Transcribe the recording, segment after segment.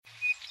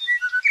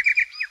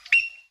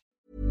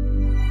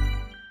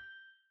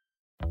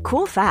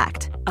Cool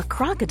fact, a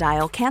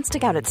crocodile can't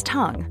stick out its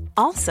tongue.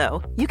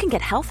 Also, you can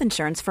get health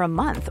insurance for a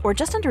month or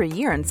just under a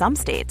year in some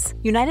states.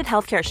 United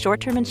Healthcare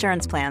short-term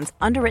insurance plans,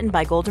 underwritten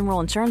by Golden Rule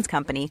Insurance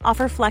Company,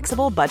 offer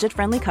flexible,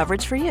 budget-friendly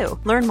coverage for you.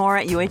 Learn more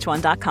at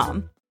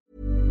uh1.com.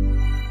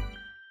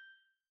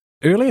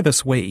 Earlier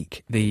this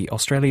week, the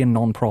Australian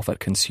non-profit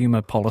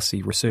Consumer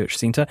Policy Research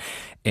Centre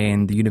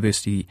and the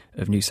University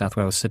of New South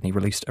Wales Sydney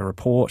released a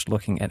report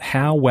looking at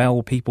how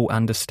well people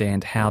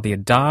understand how their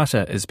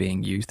data is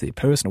being used, their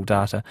personal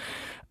data,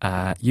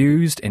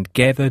 used and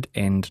gathered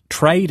and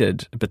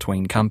traded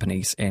between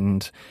companies.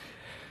 And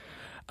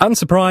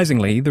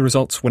unsurprisingly, the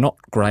results were not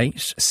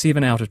great.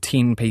 7 out of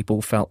 10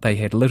 people felt they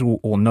had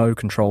little or no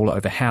control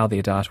over how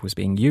their data was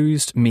being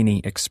used. Many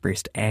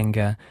expressed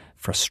anger,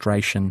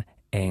 frustration,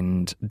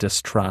 and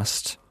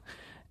distrust.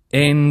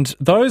 And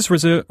those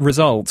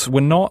results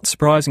were not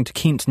surprising to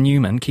Kent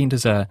Newman. Kent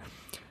is a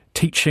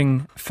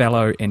teaching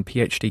fellow and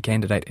PhD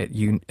candidate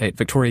at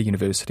Victoria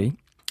University.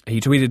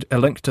 He tweeted a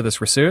link to this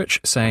research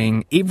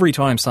saying, every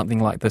time something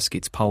like this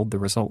gets polled, the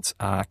results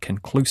are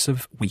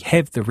conclusive. We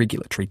have the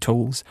regulatory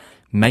tools.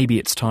 Maybe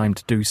it's time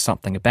to do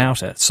something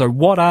about it. So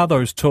what are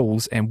those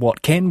tools and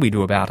what can we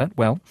do about it?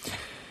 Well,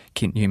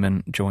 Kent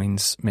Newman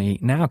joins me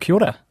now. Kia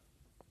ora.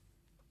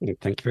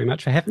 Thank you very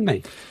much for having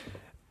me.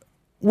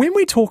 When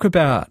we talk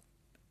about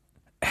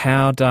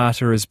how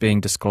data is being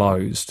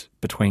disclosed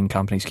between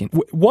companies,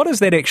 what does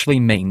that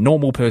actually mean?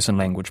 Normal person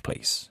language,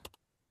 please.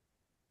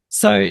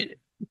 So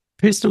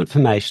personal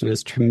information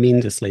is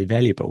tremendously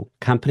valuable.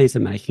 Companies are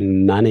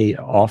making money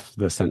off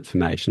this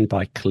information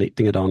by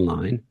collecting it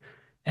online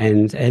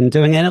and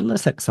doing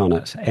analytics on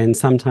it and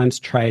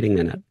sometimes trading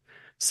in it.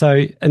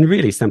 So in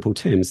really simple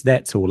terms,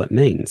 that's all it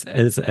means,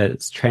 is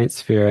it's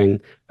transferring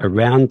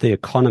around the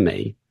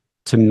economy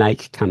to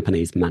make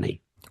companies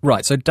money.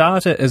 Right, so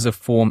data is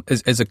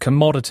a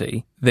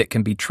commodity that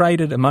can be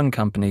traded among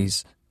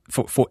companies.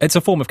 For it's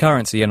a form of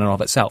currency in and of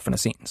itself, in a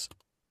sense.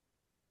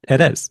 It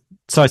is.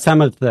 So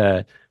some of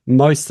the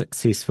most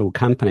successful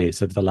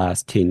companies of the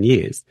last 10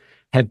 years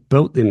have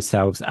built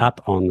themselves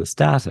up on this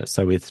data.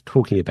 So we're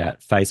talking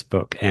about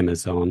Facebook,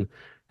 Amazon,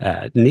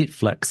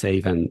 Netflix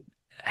even.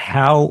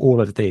 How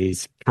all of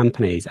these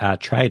companies are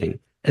trading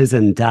is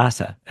in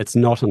data. It's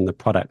not in the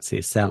products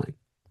they're selling.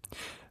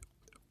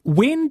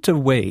 When do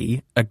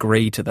we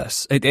agree to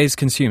this, as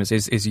consumers,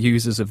 as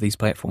users of these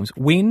platforms?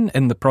 When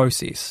in the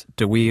process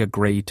do we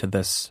agree to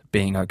this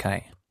being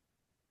okay?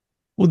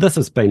 Well, this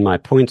has been my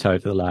point over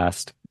the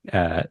last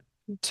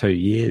 2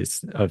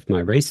 years of my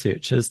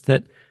research, is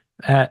that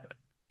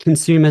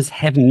consumers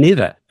have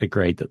never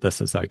agreed that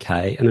this is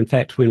okay. And in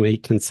fact, when we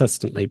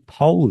consistently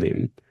poll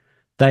them,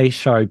 they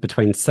show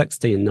between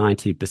 60 and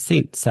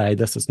 90% say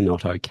this is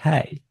not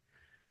okay.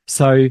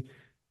 So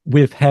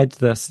we've had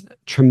this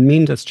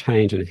tremendous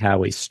change in how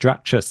we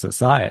structure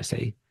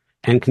society,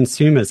 and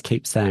consumers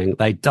keep saying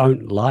they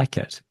don't like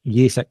it,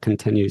 yet it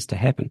continues to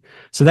happen.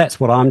 So that's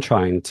what I'm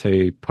trying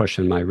to push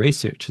in my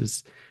research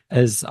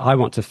is I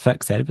want to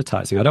fix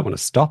advertising. I don't want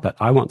to stop it.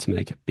 I want to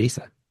make it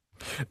better.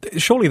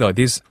 Surely, though,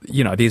 there's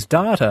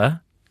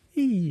data,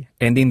 and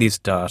then there's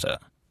data.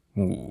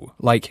 Ooh,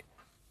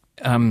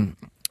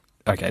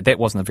 okay, that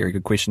wasn't a very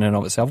good question in and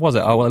of itself, was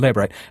it? I will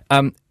elaborate.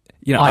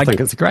 I think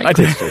it's a great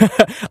question.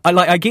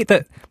 I get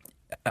that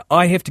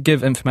I have to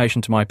give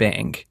information to my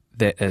bank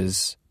that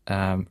is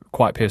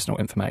quite personal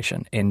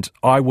information, and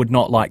I would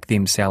not like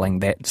them selling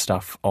that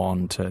stuff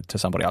on to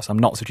somebody else. I'm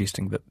not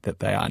suggesting that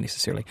they are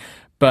necessarily.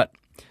 But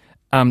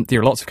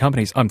there are lots of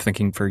companies, I'm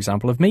thinking, for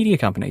example, of media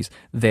companies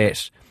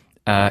that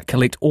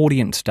collect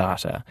audience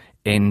data,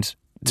 and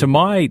to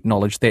my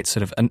knowledge, that's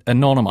sort of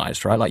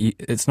anonymised, right? Like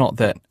it's not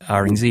that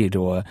RNZ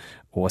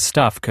or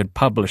Stuff could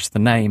publish the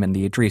name and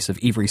the address of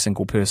every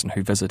single person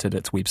who visited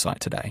its website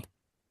today.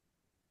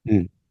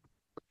 Mm.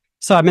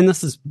 So, I mean,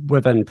 this is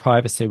within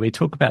privacy. We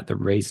talk about the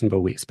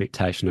reasonable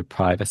expectation of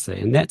privacy,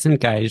 and that's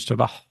engaged of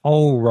a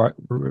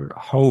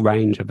whole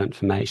range of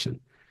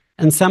information.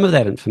 And some of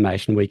that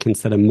information we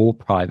consider more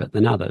private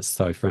than others.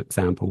 So, for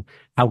example,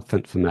 health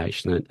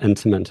information and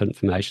intimate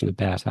information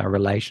about our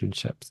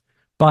relationships,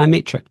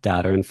 biometric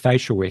data and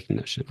facial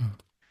recognition. Mm.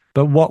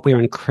 But what we're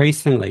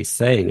increasingly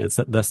seeing is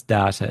that this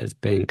data is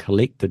being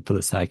collected for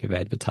the sake of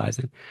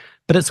advertising.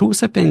 But it's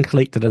also being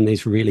collected in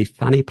these really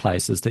funny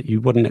places that you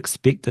wouldn't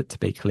expect it to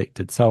be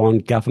collected. So on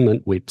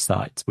government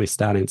websites, we're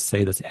starting to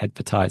see this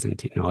advertising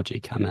technology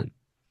come in.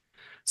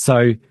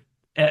 So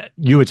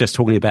you were just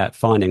talking about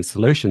finding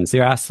solutions.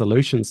 There are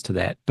solutions to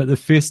that. But the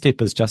first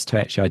step is just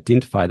to actually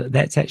identify that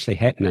that's actually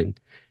happening.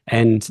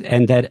 And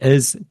that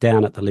is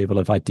down at the level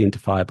of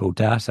identifiable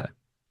data.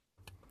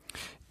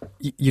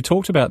 You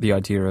talked about the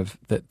idea of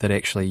that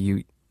actually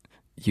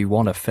you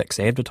want to fix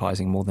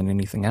advertising more than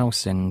anything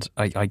else, and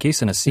I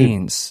guess in a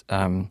sense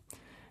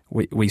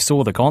we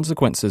saw the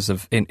consequences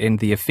of and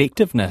the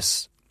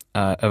effectiveness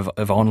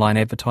of online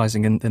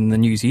advertising in the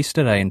news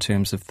yesterday in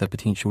terms of the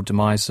potential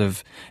demise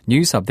of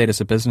NewsHub. That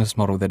is a business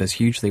model that is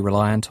hugely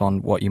reliant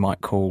on what you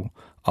might call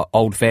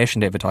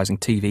old-fashioned advertising,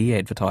 TV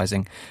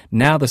advertising.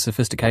 Now the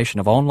sophistication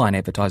of online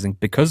advertising,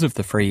 because of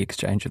the free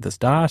exchange of this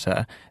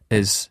data,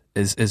 is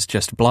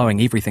just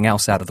blowing everything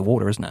else out of the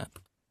water, isn't it?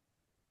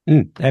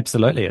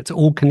 Absolutely. It's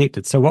all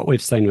connected. So what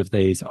we've seen with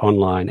these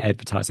online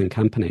advertising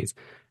companies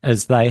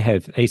is they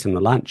have eaten the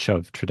lunch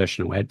of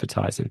traditional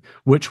advertising,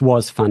 which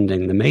was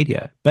funding the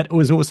media, but it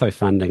was also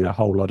funding a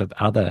whole lot of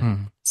other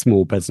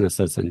small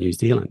businesses in New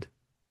Zealand.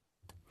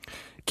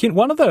 Ken,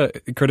 one of the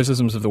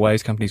criticisms of the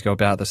ways companies go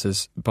about this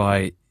is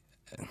by...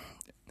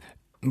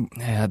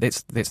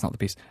 that's not the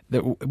best.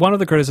 One of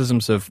the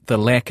criticisms of the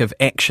lack of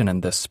action in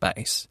this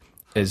space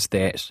is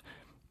that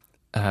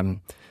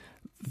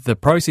the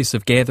process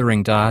of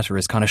gathering data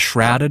is kind of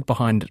shrouded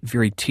behind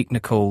very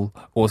technical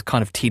or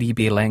kind of teddy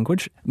bear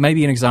language.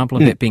 Maybe an example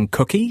of that being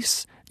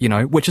cookies,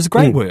 which is a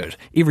great word.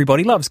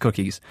 Everybody loves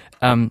cookies.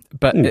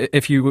 But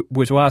if you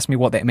were to ask me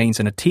what that means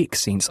in a tech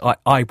sense,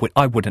 I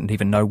wouldn't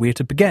even know where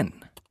to begin.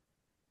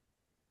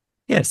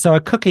 Yeah, so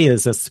a cookie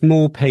is a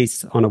small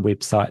piece on a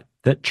website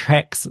that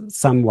tracks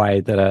some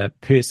way that a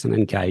person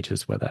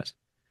engages with it.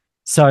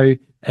 So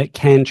it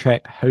can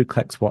track who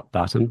clicks what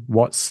button,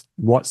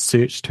 what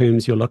search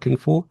terms you're looking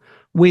for,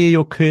 where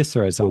your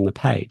cursor is on the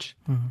page.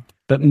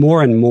 But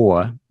more and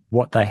more,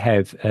 what they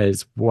have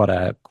is what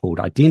are called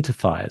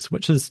identifiers,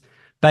 which is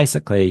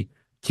basically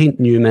Kent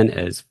Newman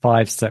is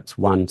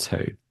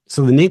 5612.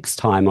 So the next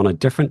time on a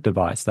different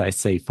device they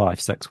see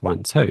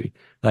 5612,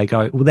 they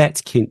go, well,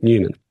 that's Kent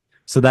Newman.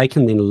 So they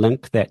can then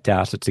link that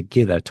data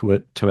together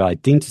to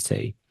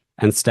identity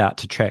and start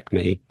to track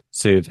me,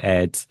 serve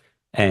ads,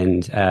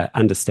 and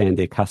understand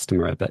their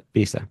customer a bit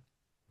better.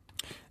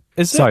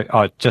 Just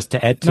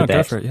to add to that,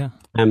 go for it, yeah.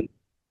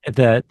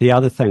 The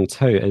other thing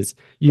too is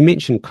you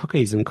mentioned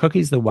cookies, and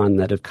cookies are the one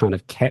that have kind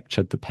of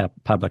captured the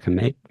public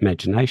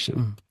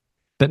imagination.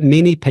 But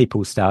many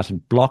people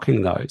started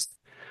blocking those.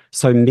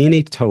 So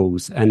many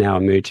tools are now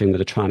emerging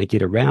that are trying to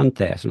get around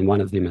that, and one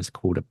of them is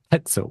called a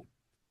pixel.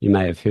 You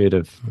may have heard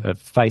of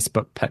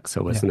Facebook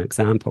Pixel as an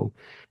example.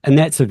 And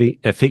that's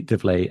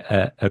effectively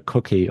a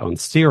cookie on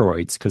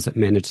steroids because it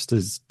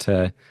manages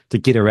to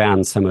get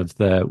around some of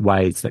the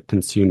ways that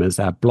consumers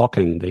are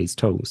blocking these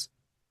tools.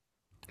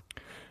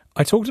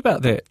 I talked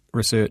about that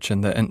research in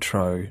the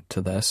intro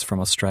to this from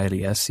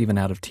Australia, 7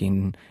 out of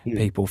 10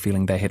 people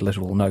feeling they had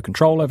little or no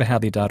control over how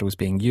their data was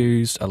being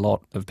used, a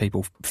lot of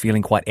people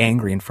feeling quite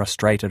angry and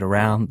frustrated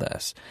around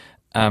this.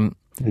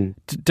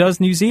 Does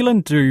New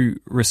Zealand do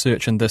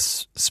research in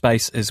this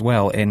space as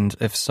well? And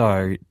if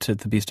so, to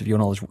the best of your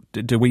knowledge,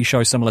 do we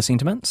show similar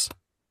sentiments?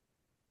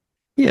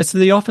 Yeah, so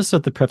the Office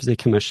of the Privacy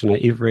Commissioner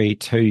every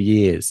 2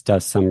 years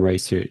does some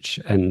research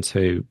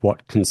into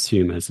what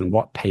consumers and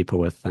what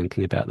people are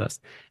thinking about this.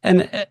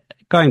 And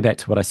going back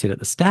to what I said at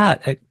the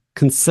start, it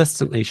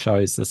consistently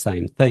shows the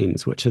same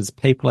themes, which is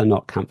people are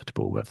not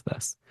comfortable with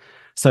this.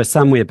 So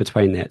somewhere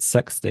between that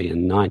 60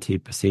 and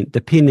 90%,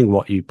 depending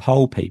what you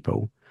poll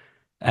people,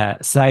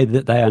 say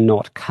that they are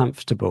not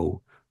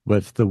comfortable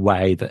with the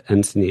way that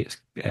internet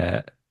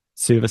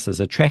services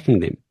are tracking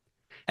them.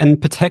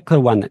 And particular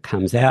one that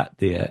comes out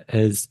there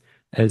is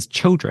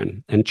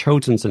children and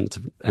children's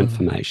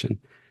information.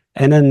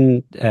 And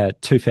in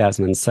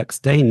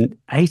 2016,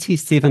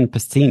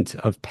 87%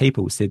 of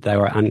people said they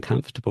were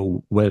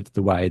uncomfortable with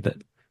the way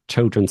that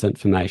children's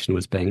information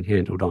was being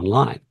handled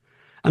online.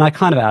 And I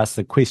kind of asked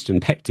the question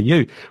back to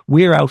you,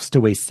 where else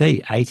do we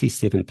see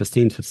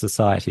 87% of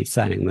society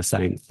saying the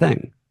same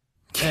thing?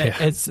 Yeah.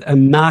 It's a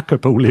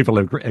remarkable level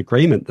of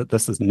agreement that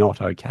this is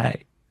not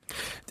okay.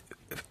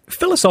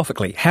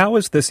 Philosophically, how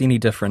is this any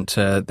different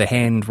to the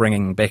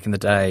hand-wringing back in the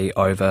day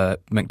over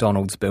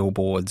McDonald's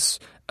billboards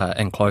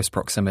in close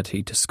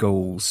proximity to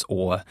schools,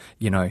 or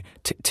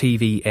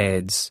TV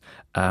ads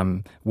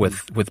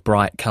with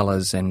bright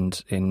colours and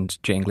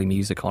jangly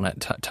music on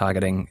it,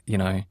 targeting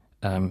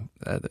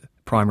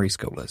primary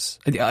schoolers?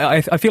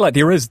 I feel like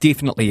there is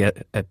definitely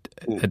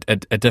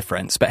a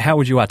difference, but how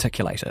would you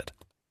articulate it?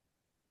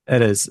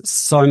 It is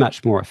so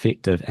much more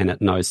effective and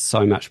it knows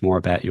so much more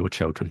about your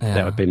children. Yeah.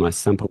 That would be my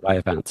simple way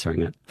of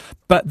answering it.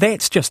 But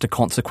that's just a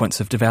consequence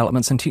of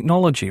developments in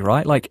technology,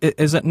 right? Like,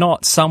 is it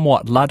not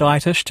somewhat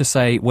Luddite-ish to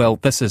say, well,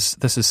 this is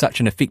such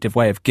an effective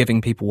way of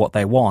giving people what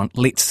they want,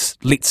 let's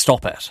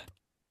stop it?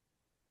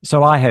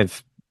 So I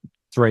have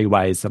 3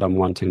 ways that I'm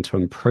wanting to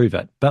improve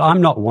it, but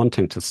I'm not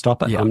wanting to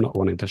stop it. Yeah. I'm not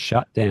wanting to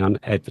shut down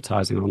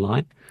advertising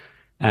online.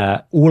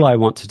 All I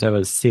want to do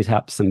is set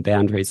up some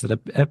boundaries that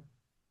are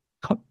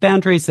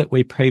boundaries that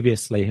we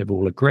previously have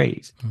all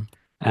agreed.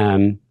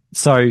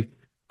 So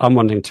I'm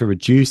wanting to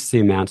reduce the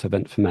amount of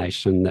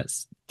information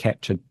that's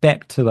captured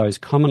back to those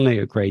commonly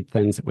agreed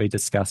things that we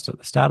discussed at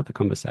the start of the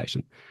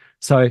conversation.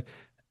 So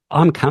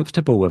I'm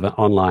comfortable with an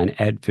online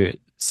advert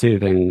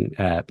serving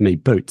me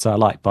boots. I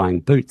like buying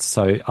boots,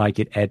 so I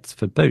get ads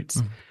for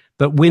boots.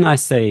 But when I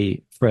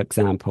see, for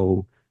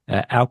example,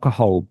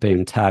 alcohol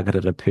being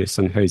targeted at a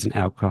person who's an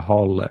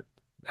alcoholic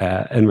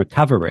in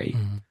recovery,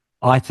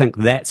 I think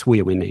that's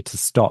where we need to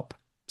stop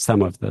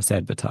some of this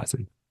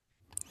advertising.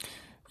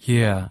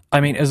 Yeah.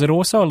 I mean, is it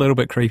also a little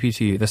bit creepy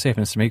to you? This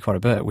happens to me quite a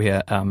bit,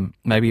 where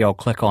maybe I'll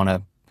click on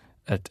a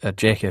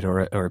jacket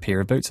or a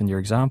pair of boots in your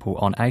example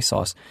on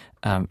ASOS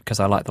because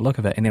I like the look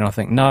of it, and then I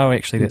think, no,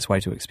 actually that's way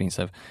too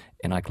expensive,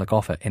 and I click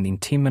off it, and then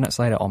 10 minutes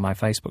later on my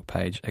Facebook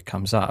page it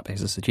comes up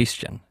as a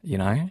suggestion,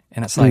 and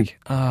it's like,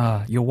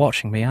 you're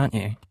watching me, aren't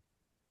you?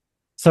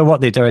 So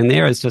what they're doing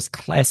there is just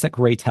classic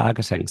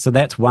retargeting. So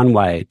that's one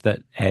way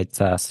that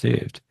ads are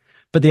served.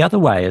 But the other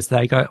way is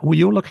they go, well,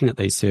 you're looking at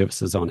these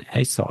services on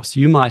ASOS.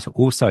 You might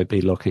also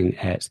be looking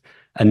at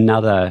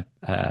another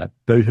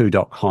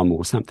boohoo.com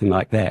or something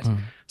like that.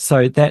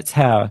 So that's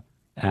how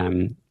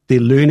they're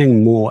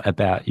learning more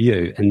about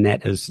you, and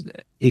that is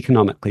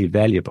economically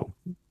valuable.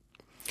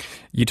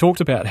 You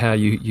talked about how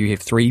you have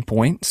 3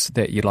 points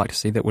that you'd like to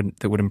see that would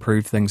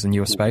improve things in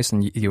your space,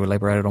 and you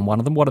elaborated on one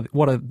of them. What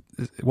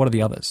are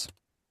the others?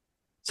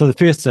 So the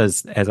first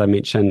is, as I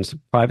mentioned,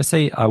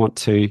 privacy. I want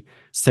to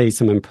see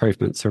some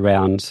improvements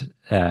around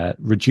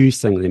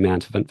reducing the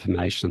amount of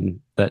information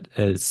that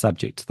is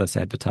subject to this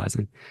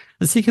advertising.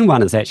 The second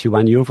one is actually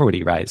one you've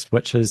already raised,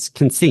 which is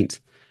consent.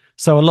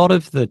 So a lot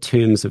of the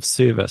terms of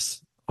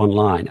service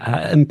online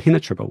are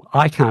impenetrable.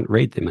 I can't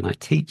read them, and I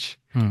teach.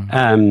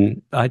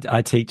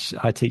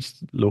 I teach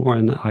law,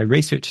 and I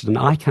research it, and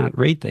I can't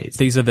read these.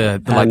 These are the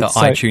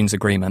iTunes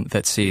agreement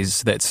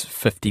that's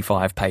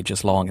 55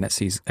 pages long, and it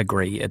says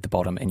agree at the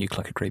bottom, and you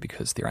click agree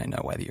because there ain't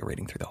no way that you're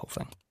reading through the whole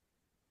thing.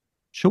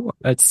 Sure,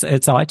 it's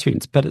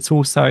iTunes, but it's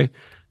also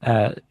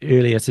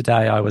earlier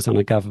today I was on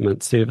a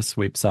government service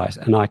website,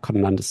 and I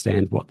couldn't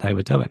understand what they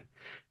were doing.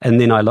 And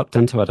then I looked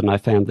into it, and I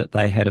found that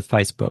they had a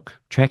Facebook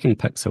tracking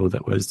pixel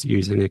that was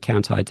using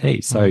account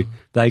ID. So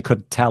they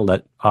could tell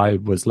that I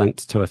was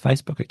linked to a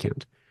Facebook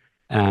account.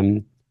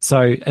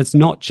 So it's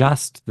not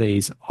just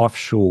these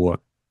offshore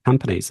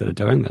companies that are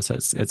doing this.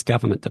 It's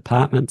government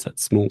departments,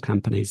 it's small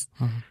companies.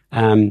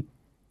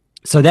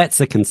 So that's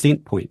the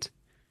consent point.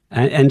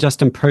 And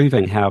just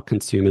improving how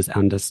consumers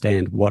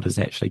understand what is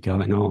actually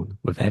going on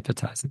with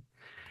advertising.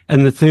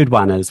 And the third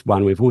one is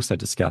one we've also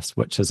discussed,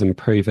 which is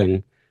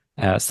improving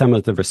some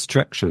of the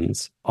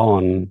restrictions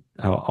on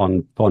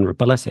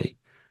vulnerability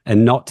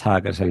and not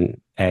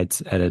targeting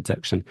ads at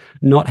addiction,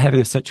 not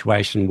having a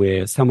situation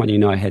where someone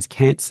has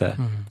cancer,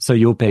 so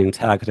you're being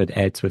targeted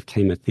ads with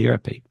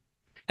chemotherapy.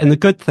 And the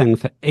good thing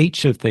for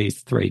each of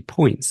these 3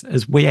 points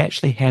is we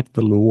actually have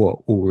the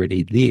law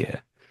already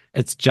there.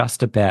 It's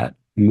just about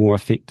more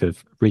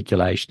effective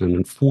regulation and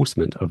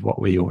enforcement of what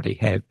we already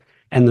have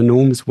and the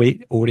norms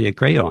we already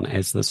agree on,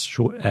 as this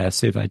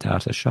survey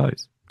data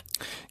shows.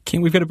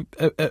 Ken, we've got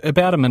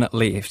about a minute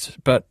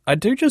left, but I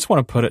do just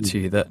want to put it to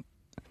you that,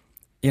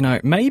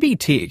 maybe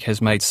tech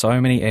has made so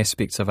many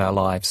aspects of our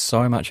lives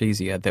so much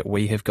easier that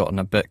we have gotten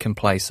a bit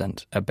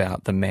complacent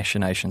about the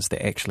machinations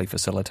that actually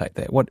facilitate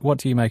that. What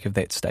do you make of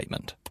that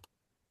statement?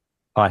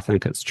 I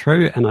think it's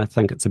true, and I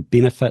think it's a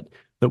benefit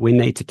that we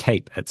need to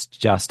keep. It's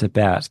just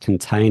about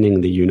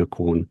containing the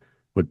unicorn,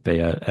 would be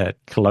a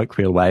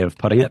colloquial way of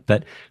putting it,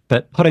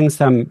 but putting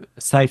some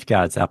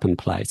safeguards up in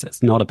place.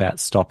 It's not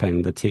about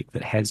stopping the tech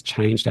that has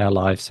changed our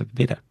lives for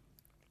better.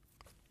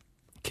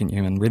 Kent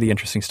Newman, really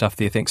interesting stuff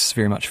there. Thanks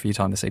very much for your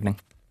time this evening.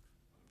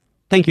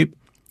 Thank you.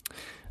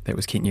 That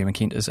was Kent Newman.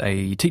 Kent is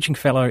a teaching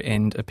fellow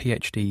and a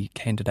PhD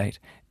candidate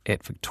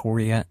at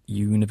Victoria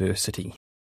University.